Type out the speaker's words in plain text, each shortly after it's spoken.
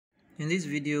In this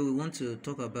video, we want to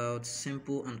talk about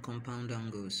simple and compound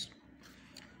angles.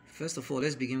 First of all,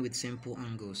 let's begin with simple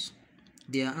angles.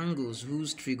 They are angles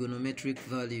whose trigonometric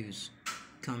values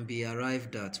can be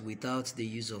arrived at without the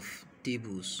use of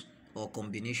tables or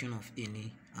combination of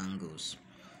any angles.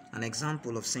 An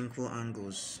example of simple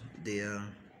angles, they are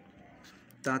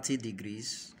 30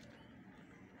 degrees,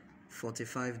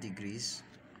 45 degrees,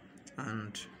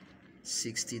 and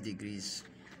 60 degrees.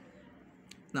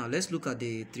 Now let's look at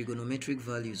the trigonometric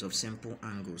values of simple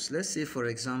angles. Let's say, for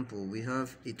example, we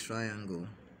have a triangle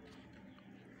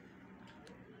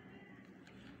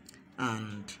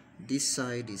and this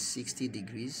side is 60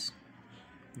 degrees,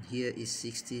 here is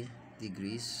 60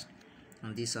 degrees,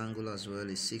 and this angle as well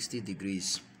is 60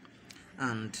 degrees.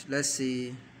 And let's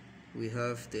say we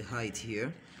have the height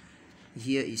here.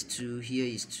 Here is 2, here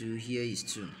is 2, here is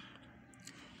 2.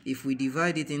 If we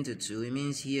divide it into 2, it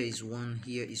means here is 1,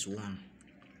 here is 1.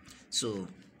 So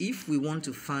if we want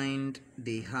to find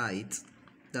the height,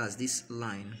 that's this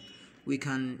line, we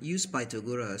can use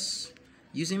Pythagoras.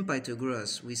 Using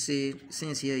Pythagoras, we say,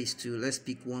 since here is 2, let's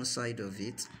pick one side of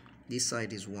it. This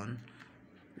side is 1.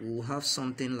 We'll have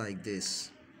something like this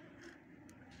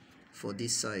for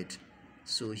this side.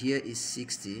 So here is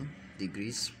 60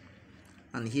 degrees,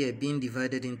 and here being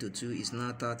divided into 2 is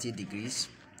now 30 degrees.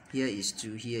 Here is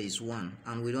 2, here is 1,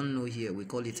 and we don't know here, we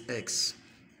call it x.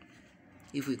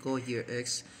 If we call here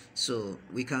x, so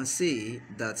we can say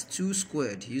that 2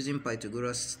 squared using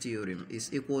Pythagoras theorem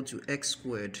is equal to x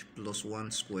squared plus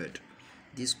 1 squared.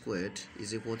 This squared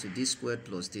is equal to this squared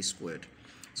plus this squared.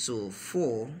 So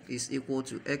 4 is equal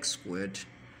to x squared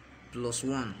plus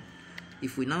 1.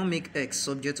 If we now make x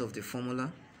subject of the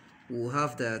formula, we'll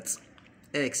have that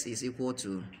x is equal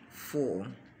to 4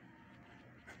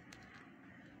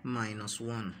 minus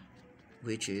 1,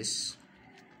 which is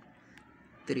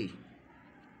 3.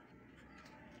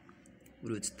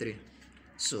 Root 3.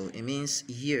 So it means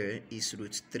here is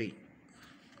root 3.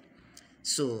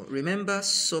 So remember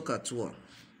SOHCAHTOA.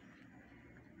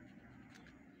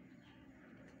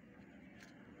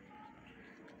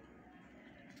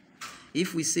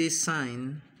 If we say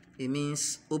sine, it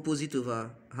means opposite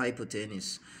over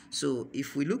hypotenuse. So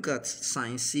if we look at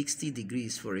sine 60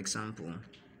 degrees, for example,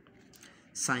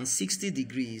 sine 60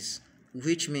 degrees,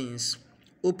 which means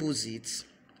opposite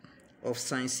of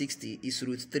sine 60 is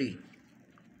root 3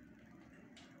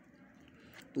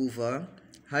 over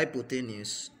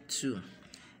hypotenuse 2.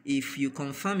 If you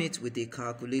confirm it with a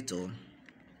calculator,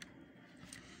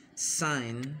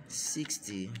 sine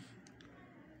 60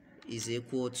 is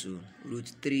equal to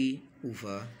root 3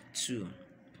 over 2.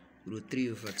 Root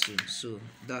 3 over 2. So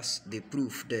that's the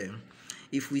proof there.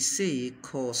 If we say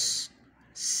cos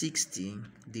 60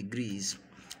 degrees,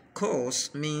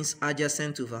 cos means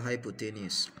adjacent over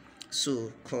hypotenuse.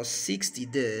 So cos 60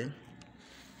 there,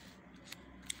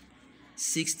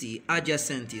 60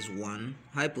 adjacent is 1,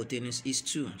 hypotenuse is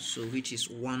 2, so which is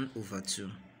 1 over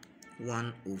 2.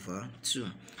 1 over 2.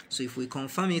 So if we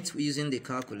confirm it using the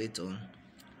calculator,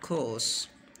 cos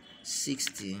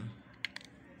 60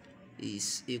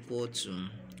 is equal to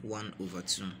 1 over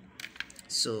 2.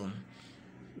 So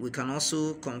we can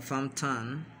also confirm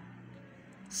tan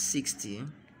 60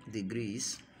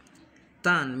 degrees.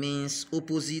 Tan means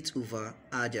opposite over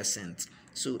adjacent.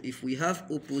 So if we have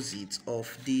opposite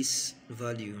of this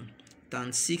value,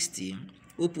 tan 60,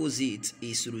 opposite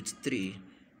is root 3,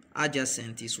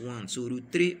 adjacent is 1. So root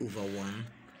 3 over 1,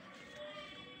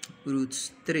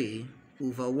 root 3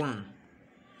 over 1,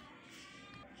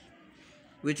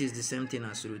 which is the same thing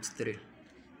as root 3.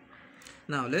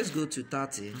 Now let's go to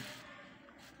 30.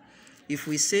 If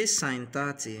we say sine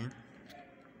 30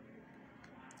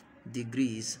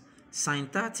 degrees, sine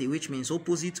 30, which means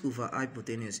opposite over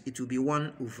hypotenuse, it will be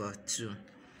 1 over 2.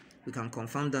 We can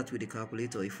confirm that with the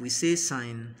calculator. If we say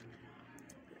sine,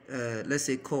 let's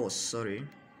say cos 30,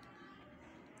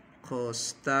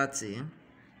 cos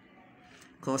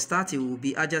 30 will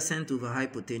be adjacent over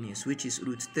hypotenuse, which is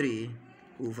root 3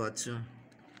 over 2.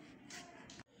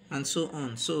 And so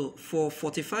on. So for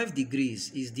 45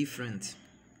 degrees is different.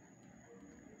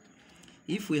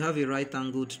 If we have a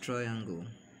right-angled triangle,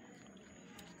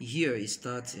 here is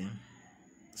 30,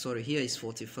 sorry, here is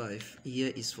 45,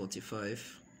 here is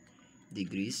 45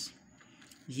 degrees,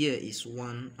 here is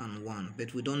 1 and 1,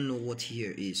 but we don't know what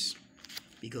here is,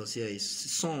 because here is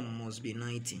sum must be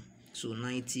 90, so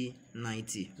 90,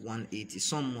 90, 180,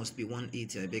 sum must be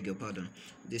 180, I beg your pardon,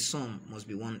 the sum must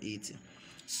be 180.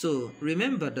 So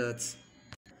remember that,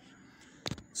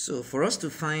 so for us to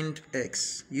find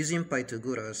x using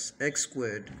Pythagoras, x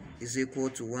squared is equal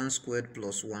to 1 squared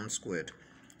plus 1 squared.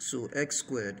 So x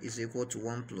squared is equal to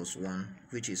 1 plus 1,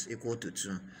 which is equal to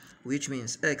 2, which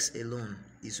means x alone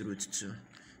is root 2.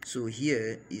 So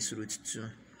here is root 2.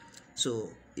 So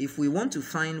if we want to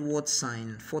find what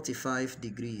sine 45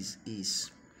 degrees is,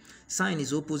 sine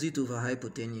is opposite over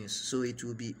hypotenuse, so it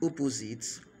will be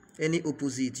opposite. Any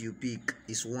opposite you pick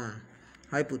is 1.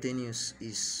 Hypotenuse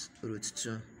is root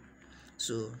 2.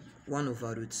 So 1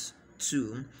 over root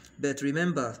 2. But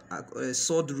remember, a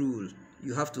surd rule,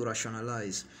 you have to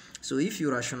rationalize. So if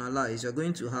you rationalize, you're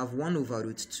going to have 1 over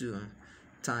root 2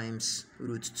 times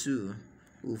root 2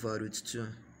 over root 2.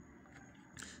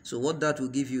 So what that will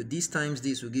give you, this times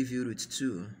this will give you root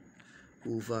 2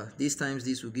 over this times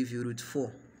this will give you root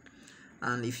 4.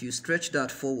 And if you stretch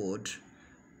that forward,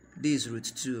 this is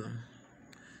root 2.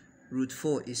 Root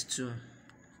 4 is 2.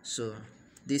 So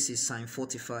this is sine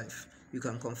 45. You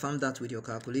can confirm that with your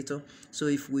calculator. So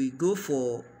if we go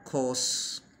for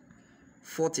cos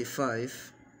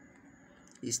 45,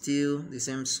 is still the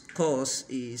same. Cos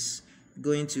is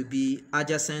going to be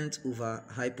adjacent over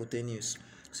hypotenuse.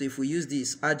 So if we use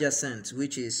this adjacent,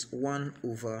 which is 1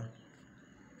 over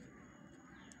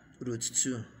root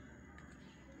 2,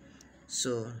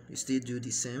 so you still do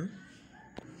the same,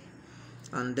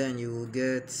 and then you will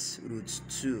get root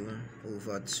 2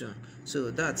 over 2.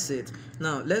 So that's it.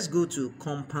 Now let's go to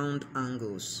compound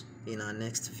angles in our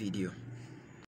next video.